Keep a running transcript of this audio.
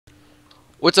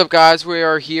What's up, guys? We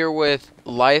are here with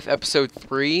Life episode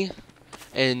 3,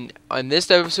 and on this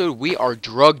episode we are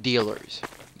drug dealers.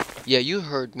 Yeah, you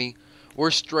heard me. We're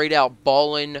straight out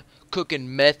balling,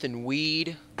 cooking meth and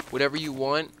weed, whatever you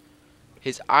want.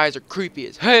 His eyes are creepy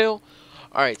as hell.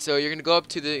 Alright, so you're gonna go up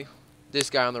to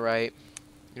this guy on the right.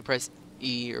 You're gonna press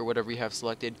E or whatever you have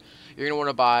selected. You're gonna want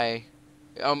to buy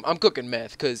I'm cooking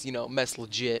meth because, you know, meth's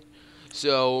legit.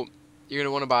 So you're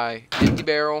gonna want to buy an empty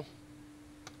barrel,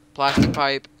 plastic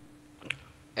pipe,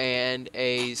 and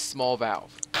a small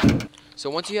valve. So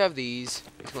once you have these,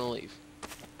 you're gonna leave.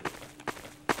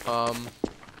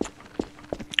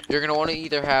 You're gonna want to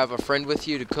either have a friend with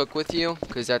you to cook with you,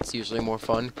 because that's usually more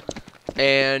fun.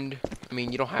 And I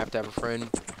mean, you don't have to have a friend.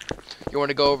 You want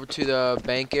to go over to the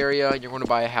bank area. You're going to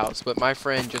buy a house, but my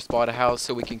friend just bought a house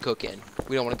so we can cook in.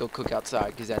 We don't want to go cook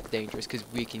outside because that's dangerous, because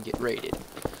we can get raided.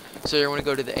 So you're going to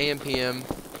go to the AM/PM.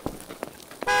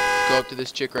 Go up to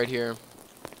this chick right here.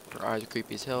 Her eyes are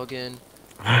creepy as hell again.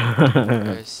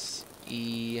 Press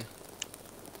E.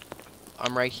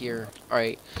 I'm right here.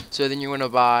 Alright, so then you're going to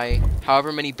buy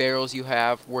however many barrels you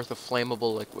have worth of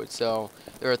flammable liquid. So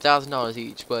they're $1,000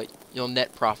 each, but you'll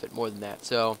net profit more than that.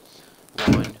 So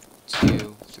 1,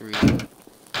 2, 3, 4,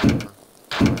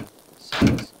 5,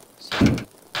 6, 7,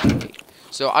 8.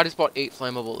 So I just bought 8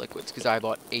 flammable liquids because I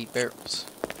bought 8 barrels.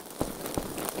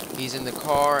 He's in the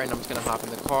car, and I'm just gonna hop in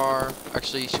the car.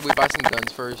 Actually, should we buy some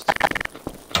guns first?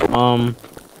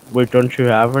 Wait, don't you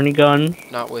have any guns?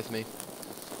 Not with me.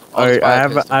 Alright, I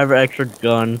have an extra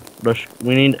gun.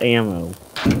 We need ammo.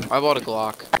 I bought a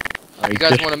Glock. You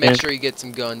guys want to make sure you get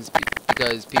some guns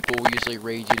because people will usually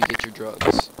raid you to get your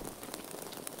drugs.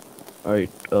 Alright,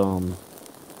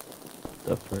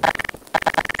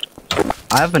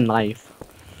 I have a knife.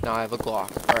 No, I have a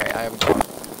Glock. Alright, I have a Glock.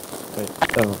 Wait,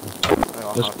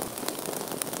 just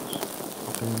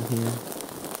in here.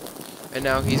 And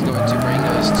now he's going to bring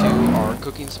us to our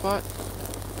cooking spot.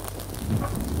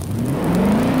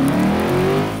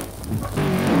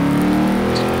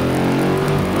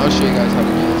 I'll show you guys how to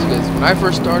do this, because when I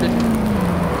first started, wait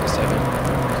a second,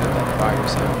 cut that fire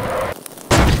sound.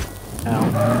 Ow.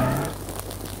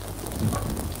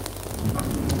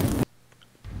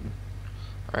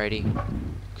 Alrighty,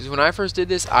 because when I first did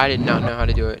this, I did not know how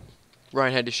to do it.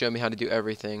 Ryan had to show me how to do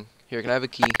everything. Here, can I have a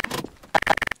key?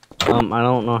 I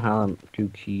don't know how to do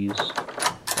keys.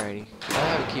 Alrighty, I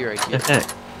have a key right here.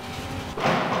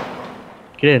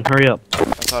 Get in, hurry up. I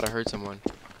thought I heard someone.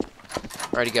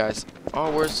 Alrighty, guys.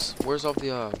 Oh, where's all the do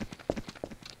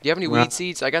you have any weed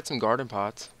seeds? I got some garden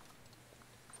pots.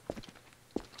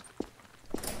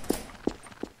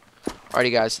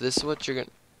 Alrighty, guys, so this is what you're gonna...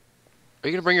 Are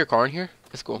you gonna bring your car in here?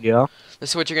 That's cool. Yeah. This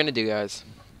is what you're gonna do, guys.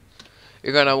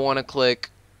 You're gonna wanna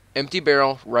click empty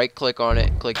barrel, right click on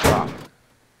it, click drop.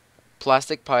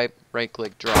 Plastic pipe, right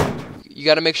click, drop. You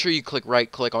gotta make sure you click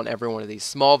right click on every one of these.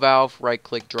 Small valve, right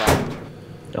click, drop.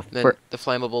 Then the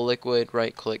flammable liquid,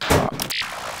 right click, drop.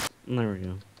 There we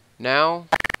go. Now,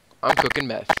 I'm cooking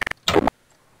meth.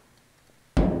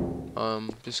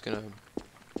 Just gonna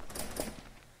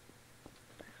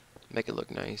make it look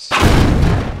nice.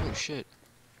 Oh shit.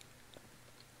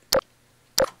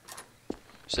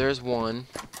 So there's one.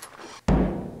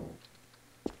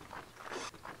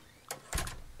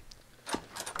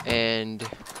 And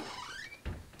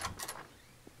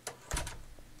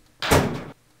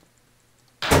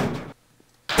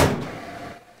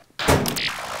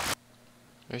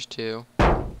there's 2.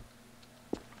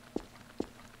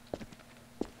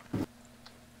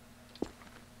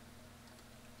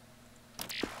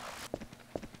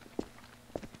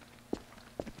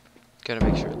 Gotta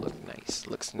make sure it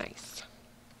looks nice.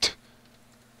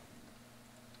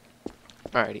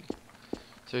 Alrighty.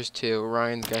 So there's 2.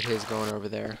 Ryan's got his going over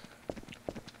there.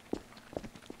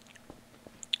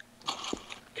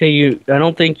 Okay, I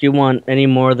don't think you want any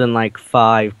more than like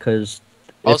 5, because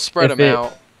I'll spread them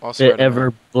out. If it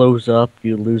ever blows up,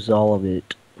 you lose all of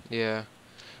it. Yeah.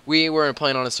 We were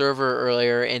playing on a server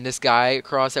earlier, and this guy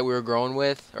across that we were growing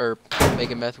with, or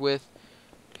making meth with,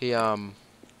 he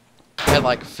had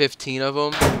like 15 of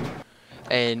them,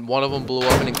 and one of them blew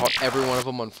up and it caught every one of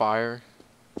them on fire.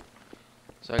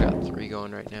 So I got 3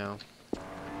 going right now.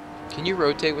 Can you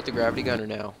rotate with the gravity gun or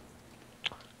no?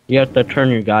 You have to turn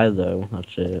your guy though,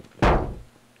 that's it.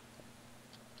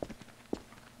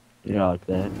 Yeah, like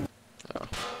that. Oh.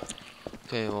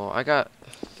 Okay, well, I got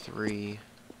 3.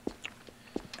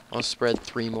 I'll spread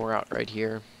 3 more out right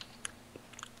here.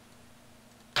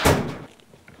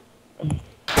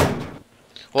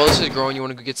 While this is growing, you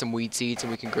want to go get some weed seeds,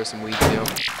 and we can grow some weed too.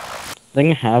 I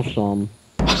think I have some.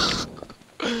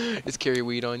 Just carry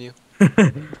weed on you.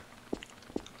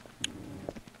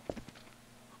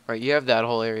 Alright, you have that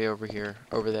whole area over here.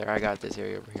 Over there. I got this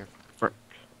area over here. Where's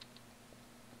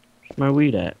my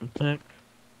weed at? What the heck?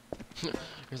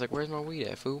 He's like, where's my weed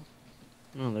at, fool?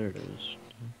 Oh, there it is.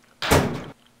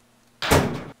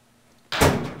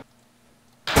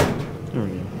 There we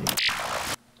go.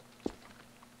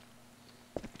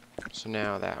 So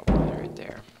now that one right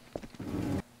there.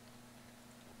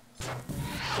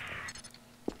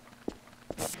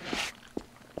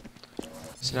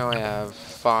 So now I have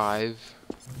 5.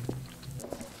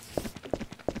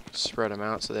 Spread them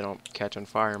out so they don't catch on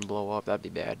fire and blow up. That'd be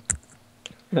bad.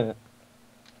 I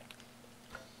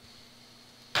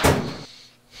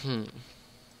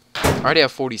already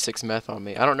have 46 meth on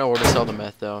me. I don't know where to sell the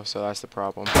meth though, so that's the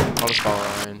problem. I'll just follow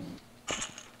Ryan.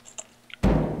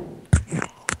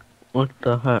 What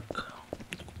the heck?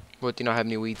 What, do you not have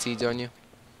any weed seeds on you?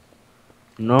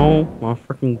 No, my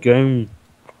freaking game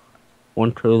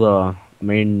went to the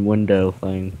main window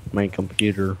thing, main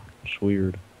computer. It's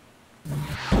weird.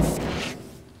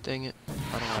 Dang it.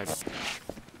 I don't like it.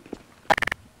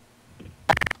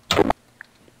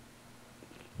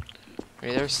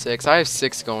 Okay, there's 6. I have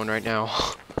 6 going right now.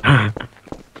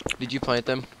 Did you plant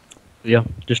them? Yeah,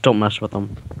 just don't mess with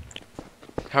them.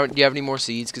 How, do you have any more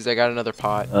seeds? Because I got another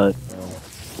pot. No.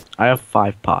 I have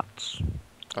 5 pots.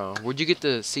 Oh, where'd you get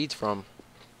the seeds from?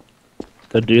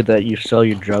 The dude that you sell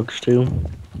your drugs to?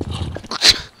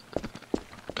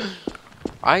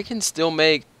 I can still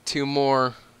make 2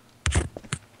 more.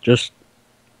 Just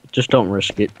don't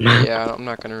risk it. Yeah, I'm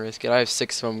not gonna risk it. I have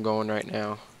 6 of them going right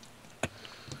now.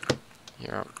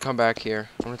 Here, I'll come back here.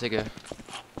 I'm gonna take a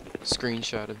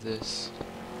screenshot of this.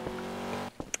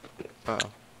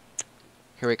 Uh-oh.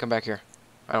 Here, wait, come back here.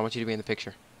 I don't want you to be in the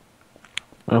picture.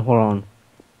 Hold on.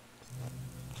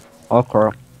 Oh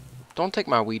crap. Don't take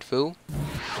my weed, fool.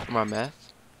 Or my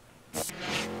meth.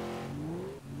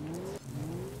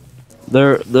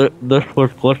 This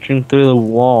was glitching through the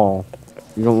wall.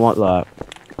 You don't want that.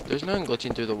 There's nothing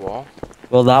glitching through the wall.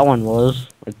 Well, that one was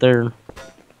right there.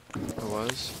 It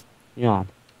was? Yeah.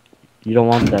 You don't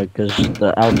want that because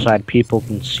the outside people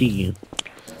can see you.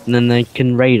 And then they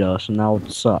can raid us and that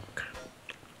would suck.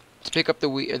 To pick up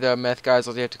the meth, guys,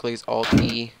 all you have to click is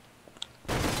Alt-E.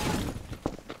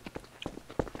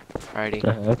 Alrighty.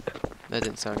 The heck? That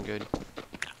didn't sound good.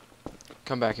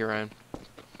 Come back here, Ryan.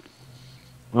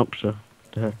 Oops, the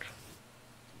heck.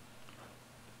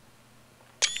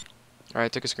 Alright, I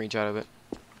took a screenshot of it.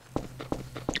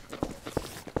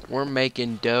 We're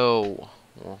making dough.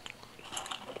 Well,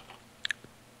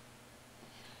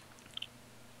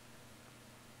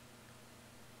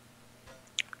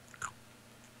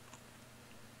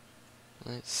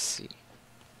 let's see.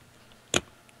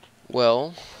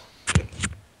 Well,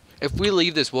 if we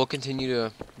leave this, we'll continue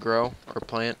to grow or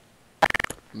plant,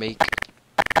 make.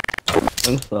 I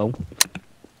think so.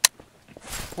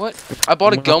 What? I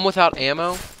bought a gun without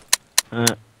ammo? Uh,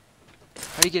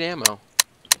 How do you get ammo?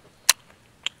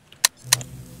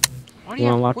 Why do you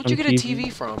have, where'd you get a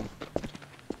TV from?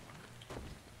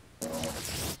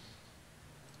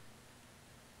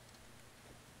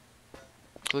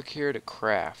 Click here to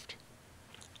craft.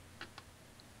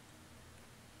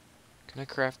 Can I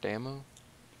craft ammo?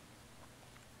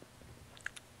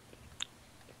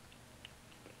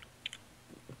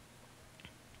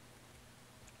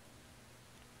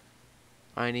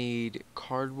 I need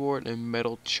cardboard and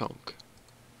metal chunk.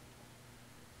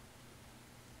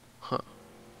 Huh.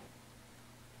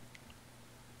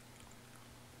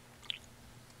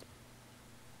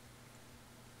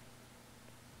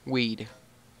 Weed.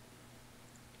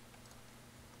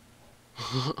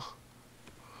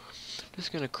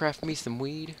 Just gonna craft me some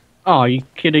weed. oh, are you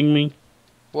kidding me?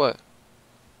 What?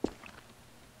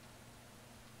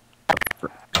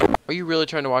 Are you really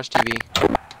trying to watch TV?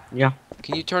 Yeah.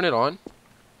 Can you turn it on?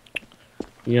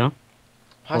 Yeah.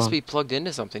 Has to be plugged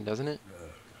into something, doesn't it?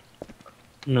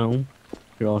 No.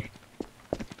 Gosh.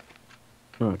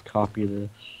 I'm gonna copy this.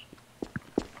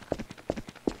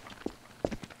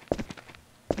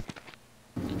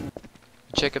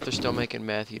 Check if they're still making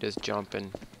meth. You just jump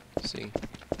and see.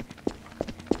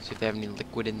 See if they have any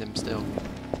liquid in them still.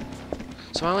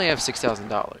 So I only have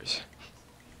 $6,000.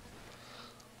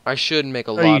 I should make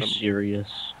a lot Are of. you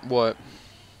serious? What?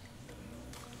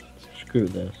 Screw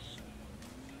this.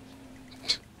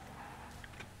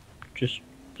 Just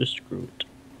screw it.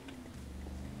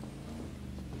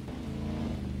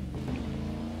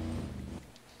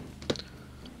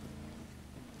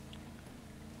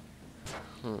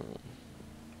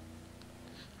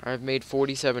 I've made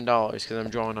 $47 because I'm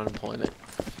drawing unemployment.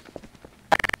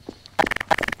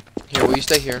 Here, will you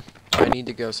stay here? I need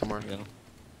to go somewhere. Yeah.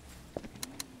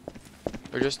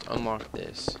 Or just unlock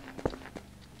this.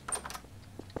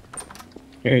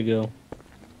 There you go.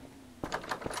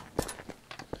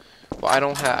 Well, I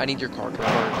don't have. I need your car. Can I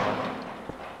borrow your car?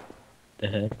 The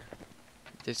heck?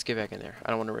 Just get back in there. I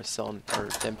don't want to risk selling or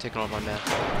them taking all my meth.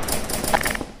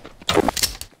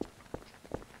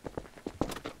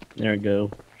 There we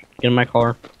go. Get in my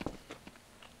car.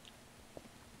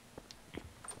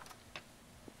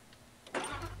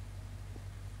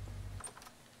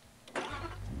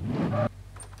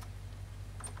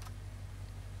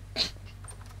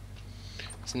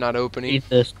 It's not opening. Eat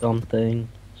this dumb thing.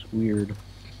 It's weird.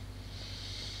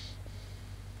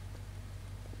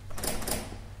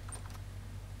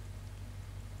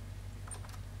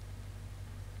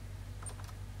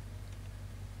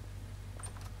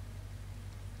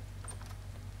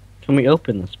 Can we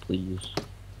open this, please?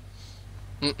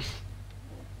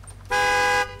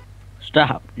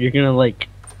 Stop. You're gonna, like...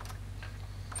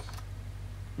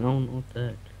 No, what the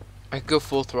heck? I could go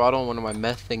full throttle on one of my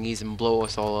meth thingies and blow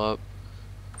us all up.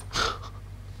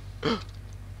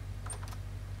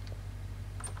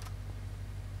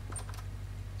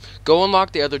 Go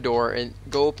unlock the other door and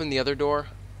go open the other door.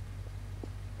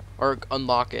 Or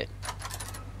unlock it.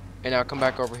 And now come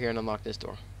back over here and unlock this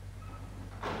door.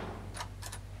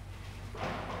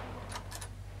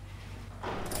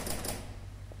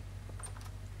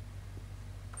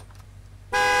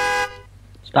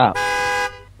 Stop.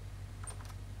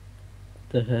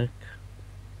 The heck?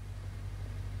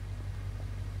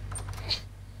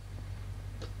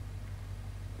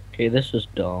 Okay, this is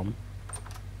dumb.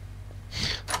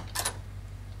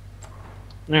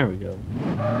 There we go.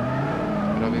 But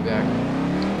I'll be back.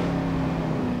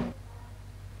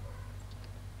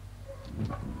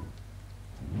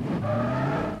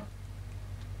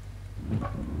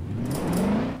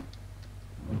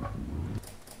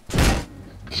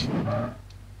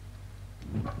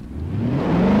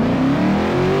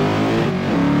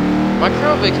 My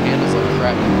Crown Vic handles like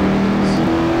crap.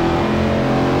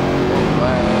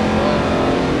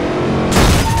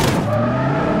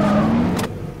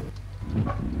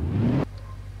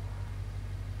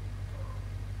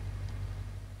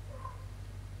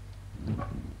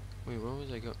 Wait, where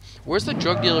was I going? Where's the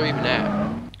drug dealer even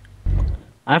at?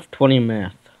 I have 20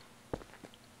 meth.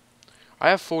 I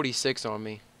have 46 on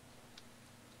me.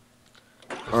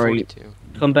 Or Alright, 42.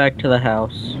 come back to the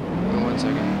house. Wait 1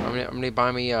 second. I'm gonna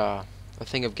buy me a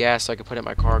thing of gas so I can put it in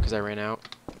my car because I ran out.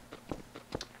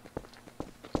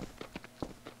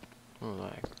 Oh,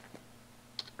 lag.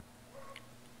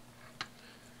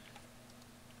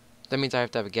 That means I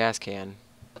have to have a gas can.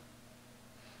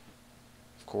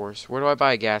 Of course. Where do I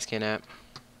buy a gas can at?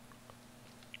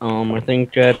 I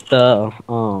think at the,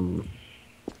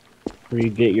 where you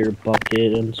get your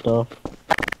bucket and stuff.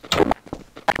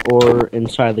 Or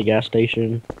inside the gas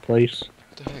station place.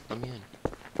 What the heck? Let me in.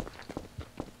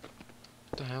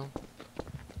 What the hell?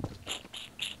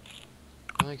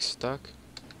 I'm like stuck.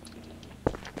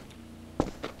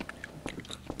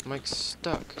 I'm like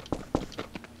stuck.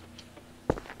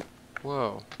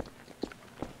 Whoa.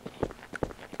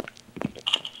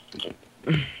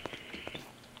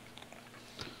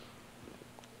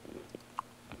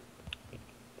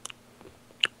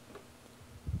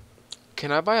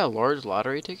 Can I buy a large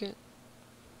lottery ticket?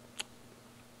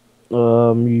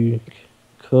 You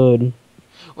could.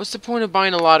 What's the point of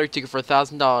buying a lottery ticket for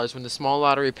 $1,000 when the small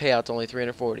lottery payout's only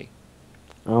 $340?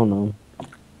 I don't know.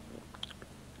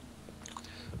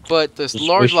 But this Just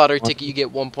large wish lottery one- ticket, you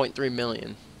get 1.3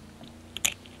 million.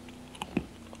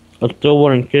 I still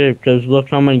wouldn't get it because look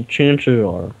how many chances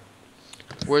are.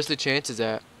 Where's the chances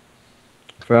at?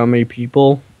 For how many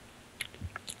people?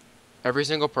 Every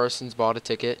single person's bought a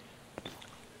ticket.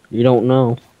 You don't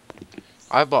know.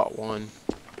 I bought one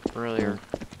earlier.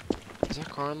 Is that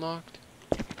car unlocked?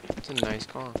 It's a nice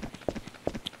car.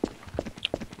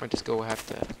 Might just go have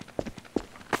to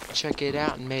check it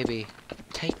out and maybe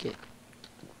take it.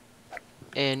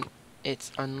 And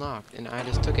it's unlocked, and I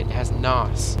just took it. It has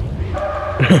NOS.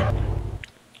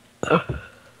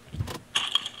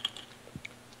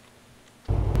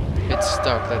 It's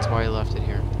stuck, that's why I left it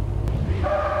here.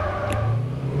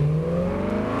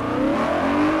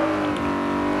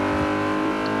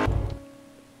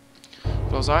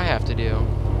 All I have to do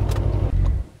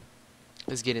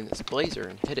is get in this blazer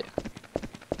and hit it.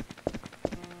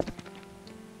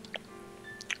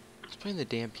 Just playing the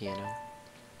damn piano.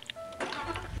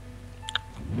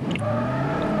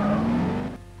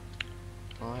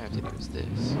 All I have to do is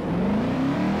this.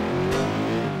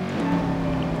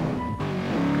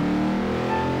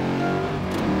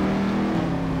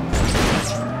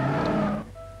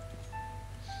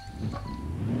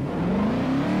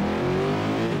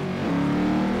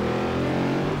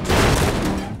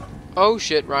 Oh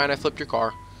shit, Ryan, I flipped your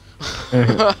car.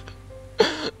 I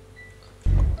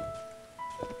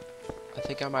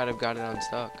think I might have got it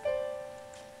unstuck.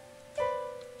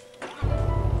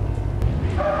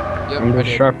 Yep, I'm I just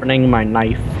did. sharpening my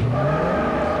knife.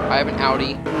 I have an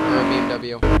Audi or a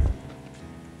BMW.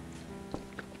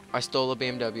 I stole a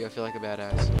BMW. I feel like a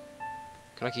badass.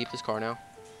 Can I keep this car now?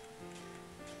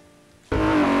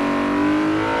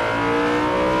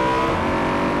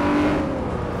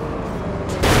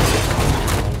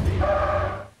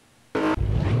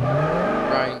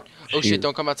 Ryan. Oh shit,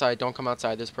 don't come outside. Don't come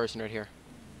outside. There's a person right here.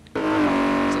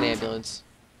 It's an ambulance.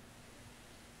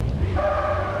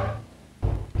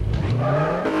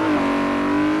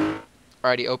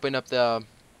 Alrighty, open up the...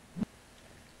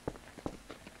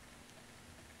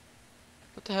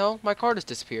 What the hell? My car just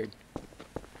disappeared.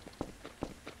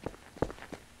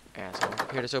 Asshole.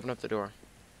 Here, just open up the door.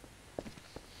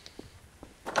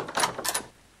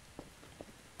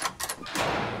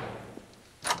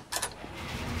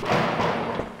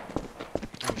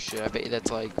 Oh shit, I bet you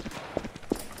that's like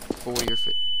 40 or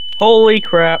 50. Holy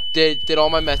crap. Did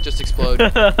all my meth just explode?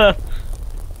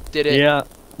 Did it? Yeah,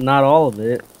 not all of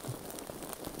it.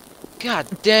 God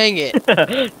dang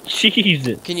it.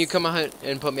 Jesus. Can you come out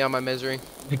and put me out of my misery?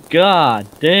 God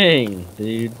dang,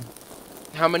 dude.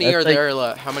 How many That's are like- there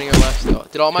left? How many are left still?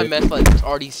 Did all my meth like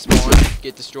already spawn,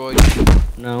 get destroyed?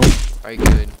 No. Alright,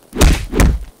 good.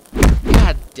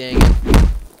 God dang it.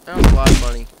 That was a lot of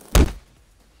money.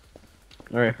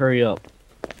 Alright, hurry up.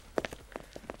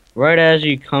 Right as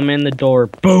you come in the door,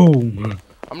 boom!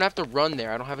 I'm gonna have to run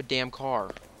there. I don't have a damn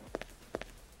car.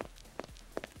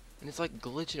 And it's like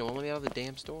glitching. It won't let me out of the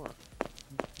damn store.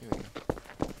 Here we go.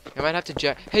 I might have to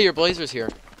jack. Hey, your blazer's here.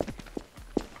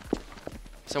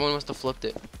 Someone must have flipped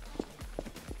it.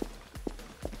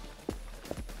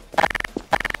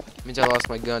 Means I lost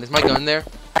my gun. Is my gun there?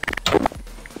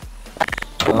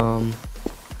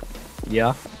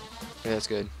 Yeah. Yeah, that's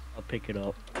good. I'll pick it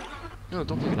up. No,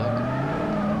 don't pick it up.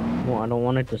 Well, I don't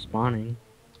want it despawning.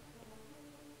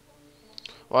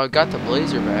 Well, I got the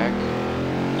blazer back.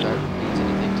 If that means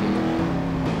anything to you.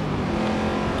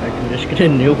 I can just get a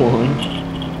new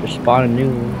one. Just spawn a new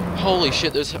one. Holy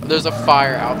shit, there's a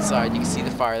fire outside. You can see the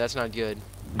fire. That's not good.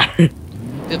 People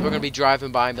are gonna be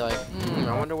driving by and be like,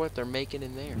 I wonder what they're making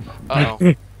in there.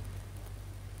 Uh-oh.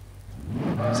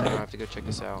 So I have to go check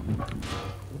this out.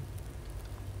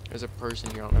 There's a person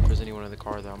here. I don't know if there's anyone in the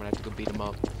car, though. I'm gonna have to go beat him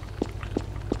up.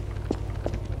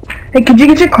 Hey, could you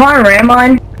get your car and ram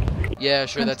mine? Yeah,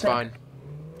 sure, that's fine.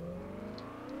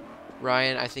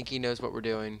 Ryan, I think he knows what we're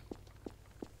doing.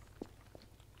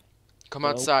 Come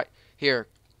Hello? outside. Here.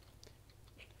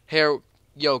 Here.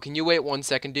 Yo, can you wait 1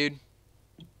 second, dude?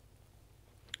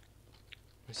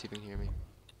 Let's see if you can hear me.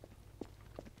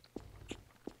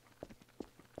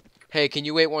 Hey, can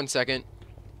you wait 1 second?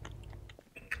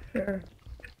 Sure.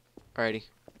 Alrighty.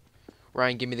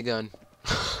 Ryan, give me the gun.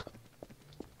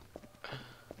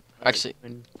 Actually,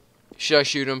 should I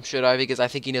shoot him? Should I? Because I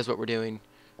think he knows what we're doing.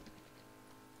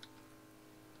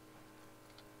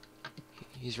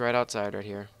 He's right outside right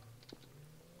here.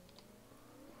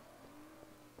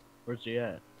 Where's he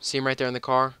at? See him right there in the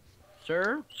car?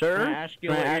 Sir? Sir? Can I ask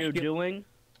you what you're doing?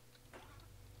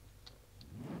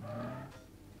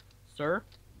 Sir?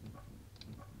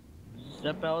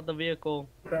 Step out of the vehicle.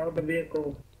 Out of the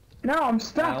vehicle. No, I'm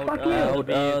stuck. Fuck you. Out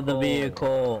of the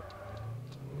vehicle.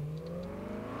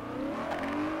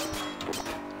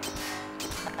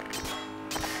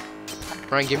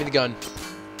 Ryan, give me the gun.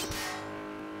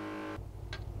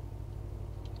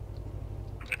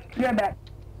 Get back.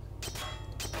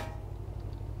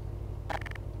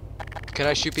 Can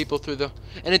I shoot people through the...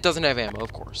 And it doesn't have ammo,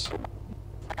 of course.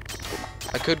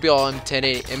 I could be all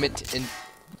M10A... M10...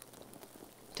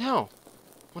 Hell.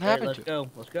 What happened Let's to it? go.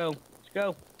 Let's go. Let's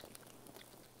go.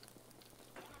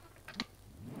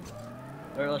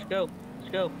 Alright, let's go.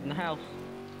 Let's go. In the house.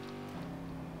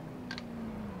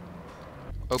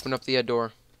 Open up the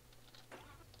door.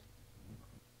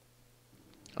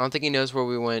 I don't think he knows where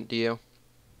we went, do you?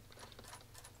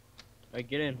 Alright,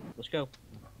 get in. Let's go.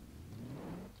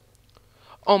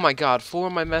 Oh my god, 4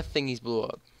 of my meth thingies blew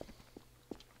up.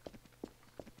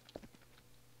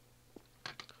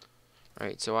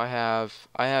 Alright, so I have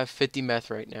 50 meth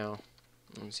right now.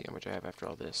 Let me see how much I have after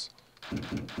all this.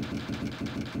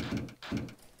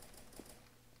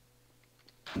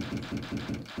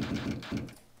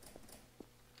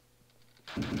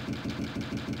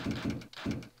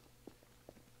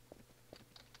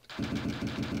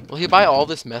 Will he buy all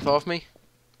this meth off me?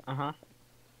 Uh-huh.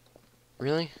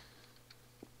 Really?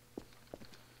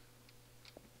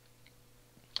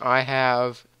 I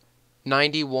have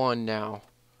 91 now.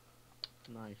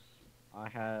 Nice. I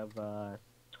have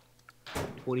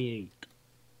 28.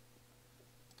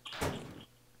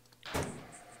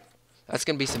 That's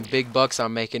gonna be some big bucks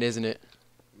I'm making, isn't it?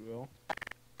 Well.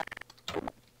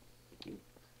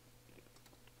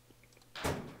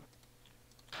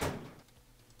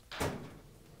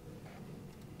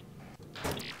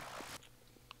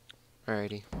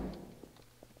 Alrighty.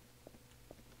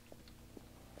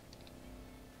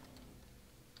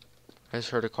 I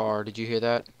just heard a car. Did you hear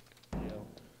that? Yeah.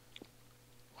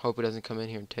 Hope it doesn't come in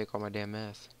here and take all my damn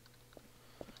meth.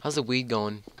 How's the weed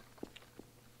going?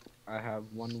 I have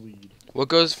 1 weed. What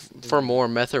goes for more,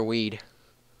 meth or weed?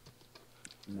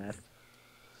 Meth.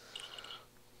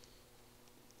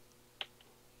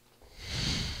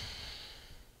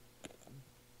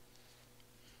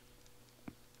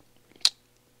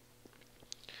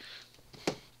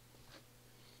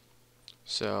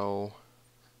 So,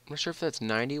 I'm not sure if that's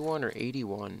 91 or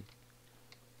 81.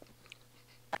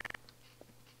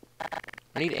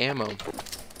 I need ammo. I'm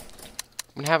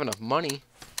gonna have enough money.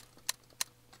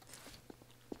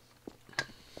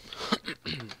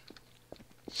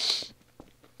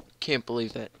 Can't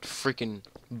believe that freaking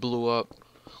blew up.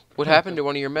 What happened to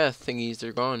one of your meth thingies?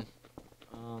 They're gone.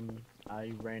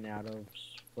 I ran out of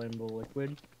flammable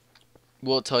liquid.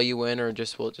 Will it tell you when, or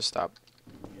will it just stop?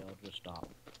 Yeah, I'll just stop.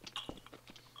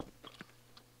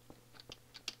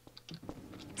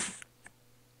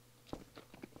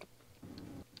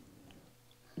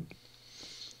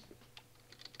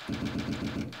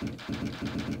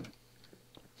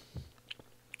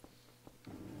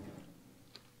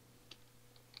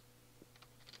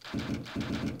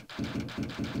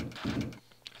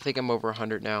 I think I'm over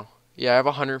 100 now. Yeah, I have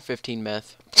 115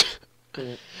 meth.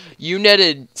 You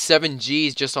netted 7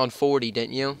 G's just on 40,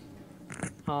 didn't you?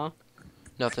 Huh?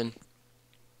 Nothing.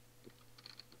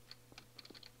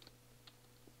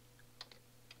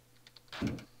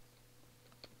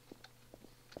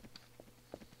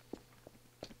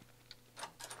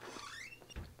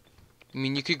 I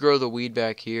mean, you could grow the weed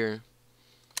back here.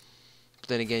 But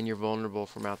then again, you're vulnerable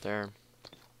from out there.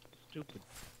 Stupid.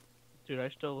 Dude, I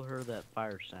still heard that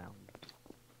fire sound.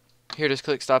 Here, just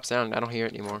click stop sound. I don't hear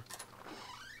it anymore.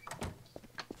 I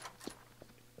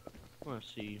want to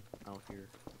see out here.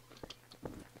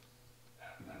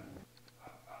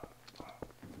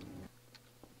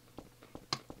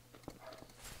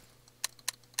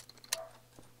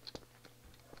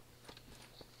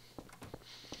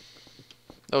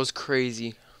 That was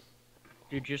crazy.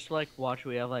 Dude, just like watch,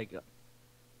 we have like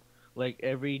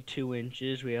every 2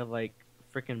 inches we have like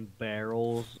freaking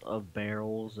barrels of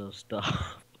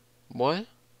stuff. What?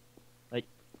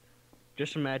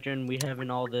 Just imagine we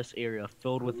having all this area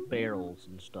filled with barrels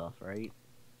and stuff, right?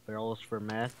 Barrels for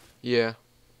meth. Yeah.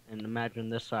 And imagine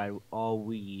this side all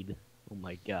weed. Oh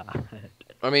my god.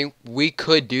 I mean, we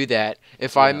could do that.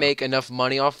 If I Yeah. make enough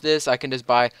money off this, I can just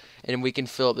buy, and we can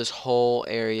fill up this whole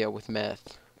area with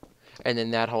meth. And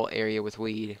then that whole area with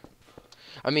weed.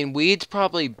 I mean, weed's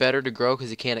probably better to grow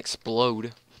because it can't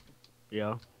explode.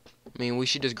 Yeah, I mean, we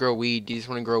should just grow weed. Do you just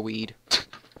want to grow weed?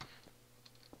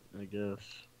 I guess.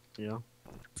 Yeah.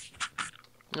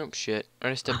 Oh, shit. I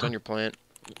just stepped on your plant.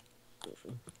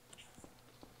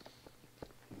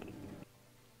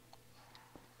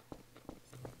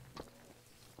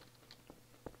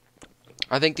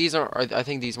 I think these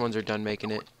ones are done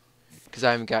making it. Because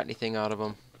I haven't got anything out of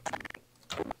them.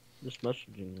 Just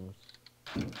messaging us.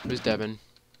 Who's Devin?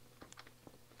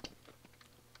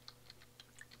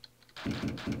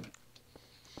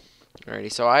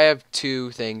 Alrighty, so I have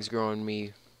 2 things growing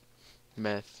me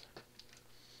meth.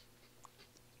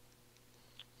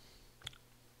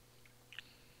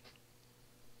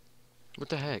 What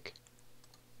the heck?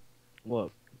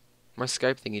 What? My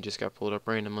Skype thingy just got pulled up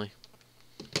randomly.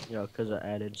 Yeah, because I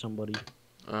added somebody.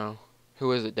 Oh.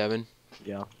 Who is it, Devin?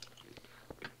 Yeah.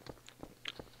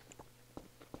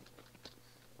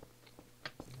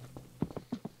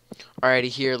 Alrighty,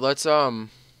 here, let's, Hello?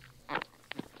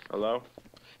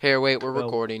 Here, wait, we're Go.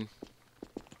 recording.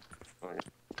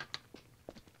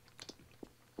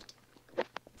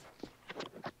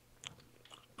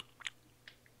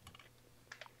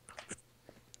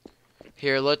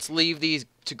 Here, let's leave these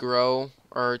to grow,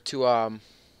 or to,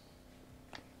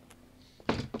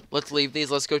 let's leave these,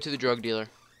 let's go to the drug dealer.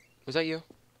 Was that you?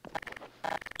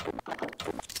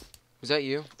 Was that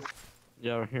you?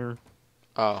 Yeah, here.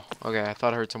 Oh, okay, I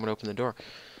thought I heard someone open the door.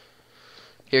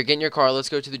 Here, get in your car, let's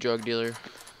go to the drug dealer.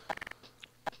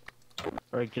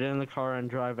 Alright, get in the car and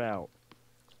drive out.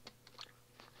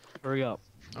 Hurry up.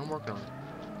 I'm working on it.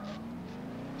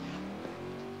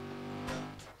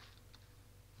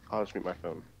 I'll just mute my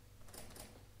phone.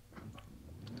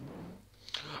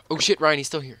 Oh shit, Ryan, he's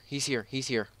still here. He's here. He's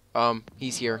here.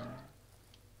 He's here.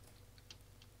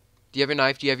 Do you have your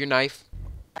knife? Do you have your knife?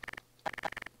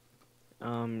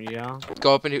 Yeah.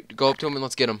 Go up to him and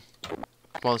let's get him. Come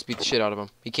on, let's beat the shit out of him.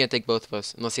 He can't take both of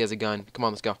us unless he has a gun. Come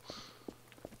on, let's go.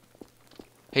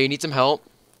 Hey, you need some help?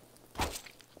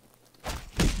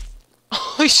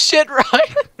 Holy shit,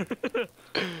 Ryan!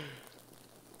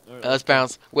 Let's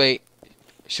bounce. Wait.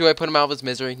 Should I put him out of his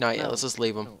misery? Not yet. Let's just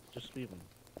leave him. No, just leave him.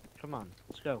 Come on.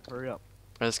 Let's go. Hurry up.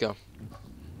 Alright, let's go.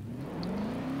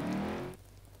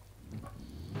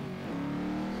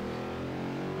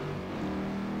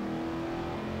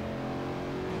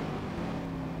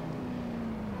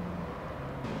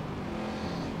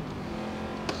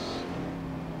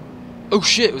 Oh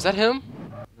shit, was that him?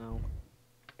 No.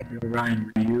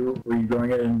 Ryan, were you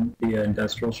going in the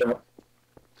industrial shop?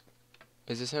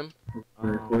 Is this him?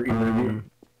 Were either of you?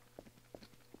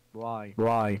 Why?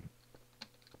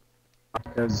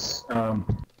 Because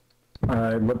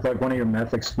it looked like one of your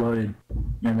meth exploded,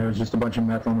 and there was just a bunch of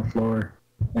meth on the floor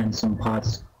and some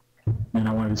pots, and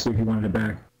I wanted to see if you wanted it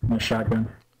back. And a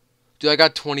shotgun. Dude, I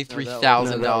got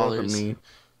 $23,000.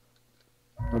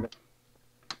 Okay.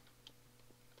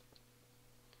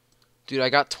 Dude, I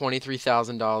got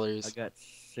 $23,000. I got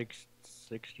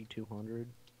 6,200.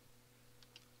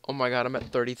 Oh my god, I'm at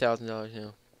 $30,000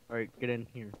 now. Alright, get in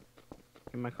here.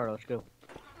 Get in my car, let's go.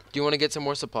 Do you want to get some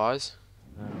more supplies?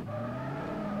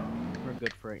 We're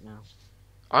good for right now.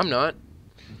 I'm not.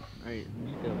 Alright,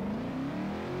 let's go.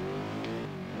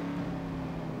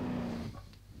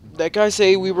 That guy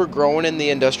say we were growing in the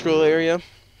industrial area?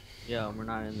 Yeah, we're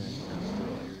not in the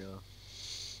industrial area.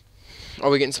 Are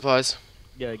we getting supplies?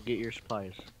 Yeah, get your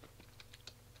supplies.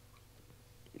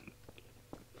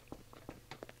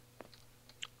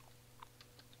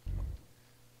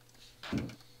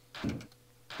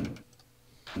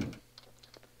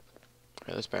 Alright,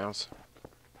 let's bounce.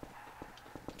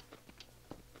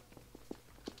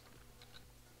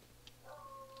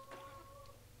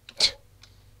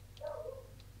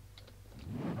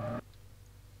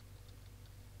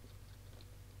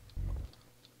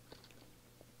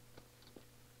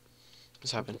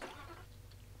 Just hop in.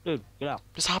 Dude, get out.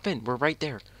 Just hop in. We're right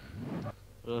there.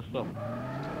 Let's go.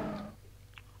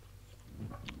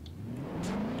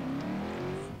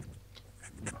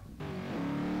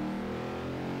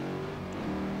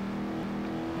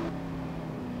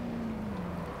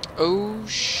 Oh,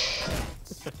 shh.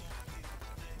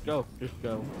 Go, just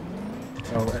go.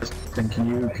 Oh, then can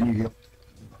you heal?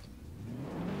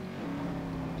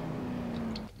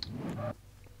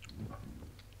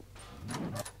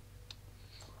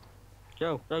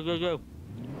 Go.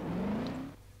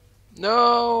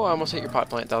 No, I almost hit your pot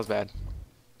plant. That was bad.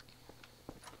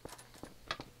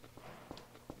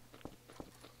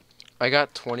 I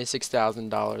got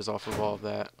 $26,000 off of all of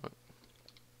that.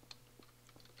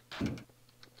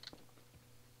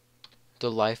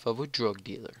 The life of a drug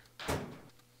dealer.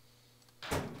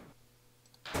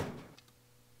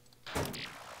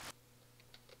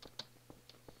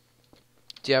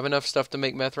 Do you have enough stuff to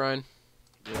make meth, Ryan?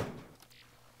 Yeah.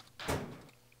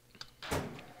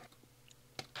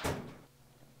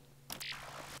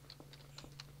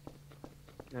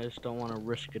 I just don't want to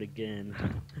risk it again.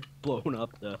 Blowing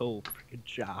up the whole freaking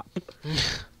shop.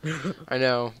 I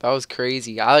know. That was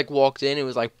crazy. I like walked in, it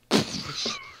was like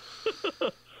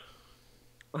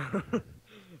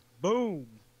Boom.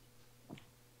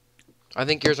 I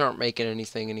think yours aren't making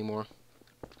anything anymore.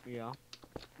 Yeah.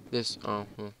 This Dude,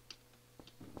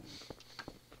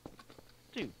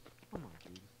 come on,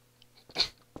 dude.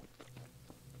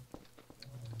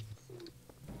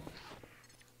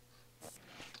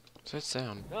 What's that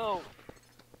sound? No.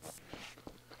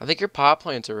 I think your pot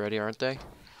plants are ready, aren't they?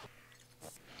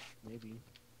 Maybe.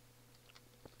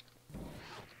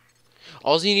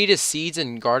 All you need is seeds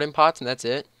and garden pots, and that's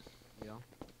it. Yeah.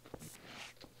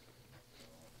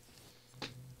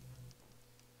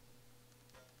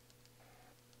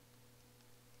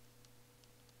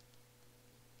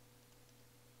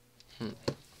 I'm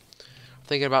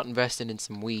thinking about investing in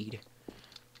some weed.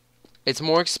 It's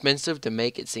more expensive to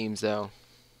make, it seems, though.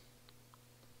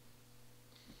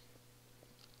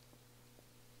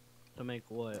 To make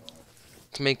what?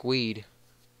 To make weed.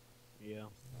 Yeah.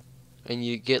 And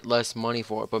you get less money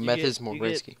for it, but meth is more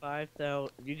risky.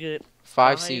 You get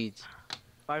Five seeds.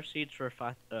 5 seeds for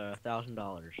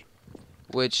 $1,000.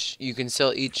 Which you can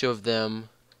sell each of them.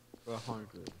 For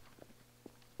 100.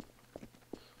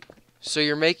 So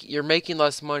you're making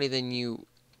less money than you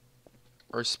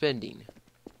are spending.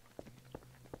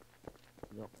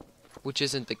 Yep. Which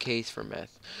isn't the case for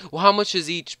meth. Well, how much does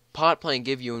each pot plant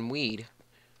give you in weed?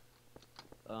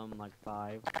 Like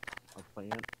 5 a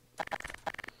plant.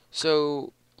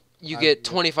 So you I get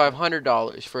see.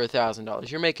 $2,500 for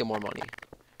 $1,000. You're making more money.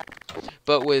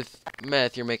 But with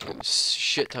meth, you're making a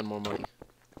shit ton more money.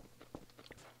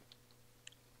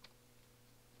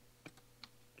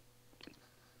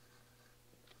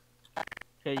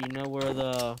 Okay, you know where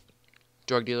the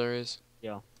Drug dealer is?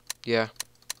 Yeah. Yeah.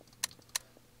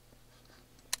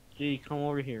 Gee, come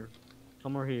over here.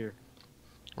 Come over here.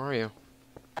 Where are you?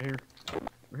 Right here.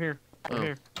 Right here. Right Oh.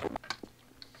 here.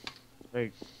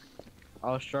 Wait.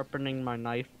 I was sharpening my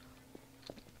knife,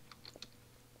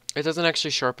 It doesn't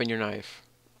actually sharpen your knife.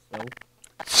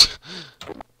 so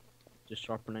just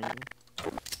sharpening it.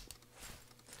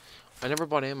 I never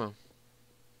bought ammo.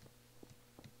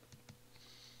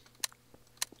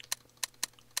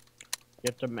 You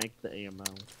have to make the ammo.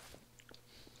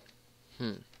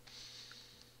 Hmm.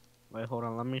 Wait, hold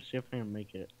on. Let me see if I can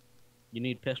make it. You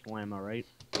need pistol ammo, right?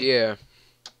 Yeah.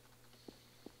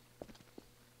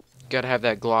 Gotta have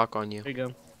that Glock on you. Here you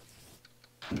go.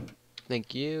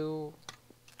 Thank you.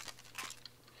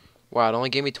 Wow, it only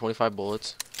gave me 25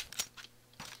 bullets.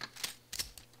 I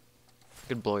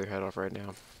could blow your head off right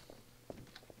now.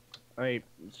 Alright,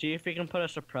 see if you can put a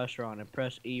suppressor on it.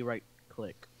 Press E, right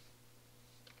click.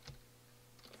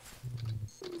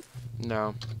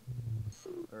 No.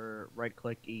 Or right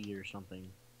click E or something.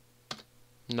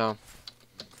 No.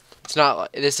 It's not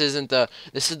like, this is the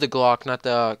Glock, not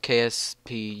the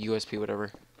KSP, USP,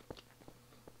 whatever.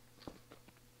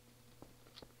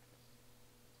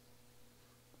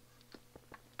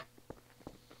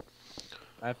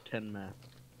 I have 10 meth.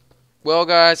 Well,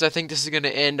 guys, I think this is going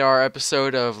to end our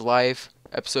episode of Life,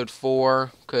 episode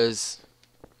 4, because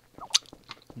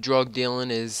drug dealing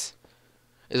is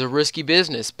a risky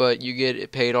business, but you get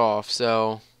it paid off.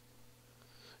 So,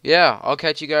 yeah, I'll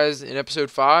catch you guys in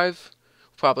episode 5. We'll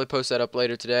probably post that up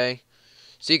later today.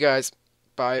 See you guys.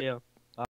 Bye. Yeah.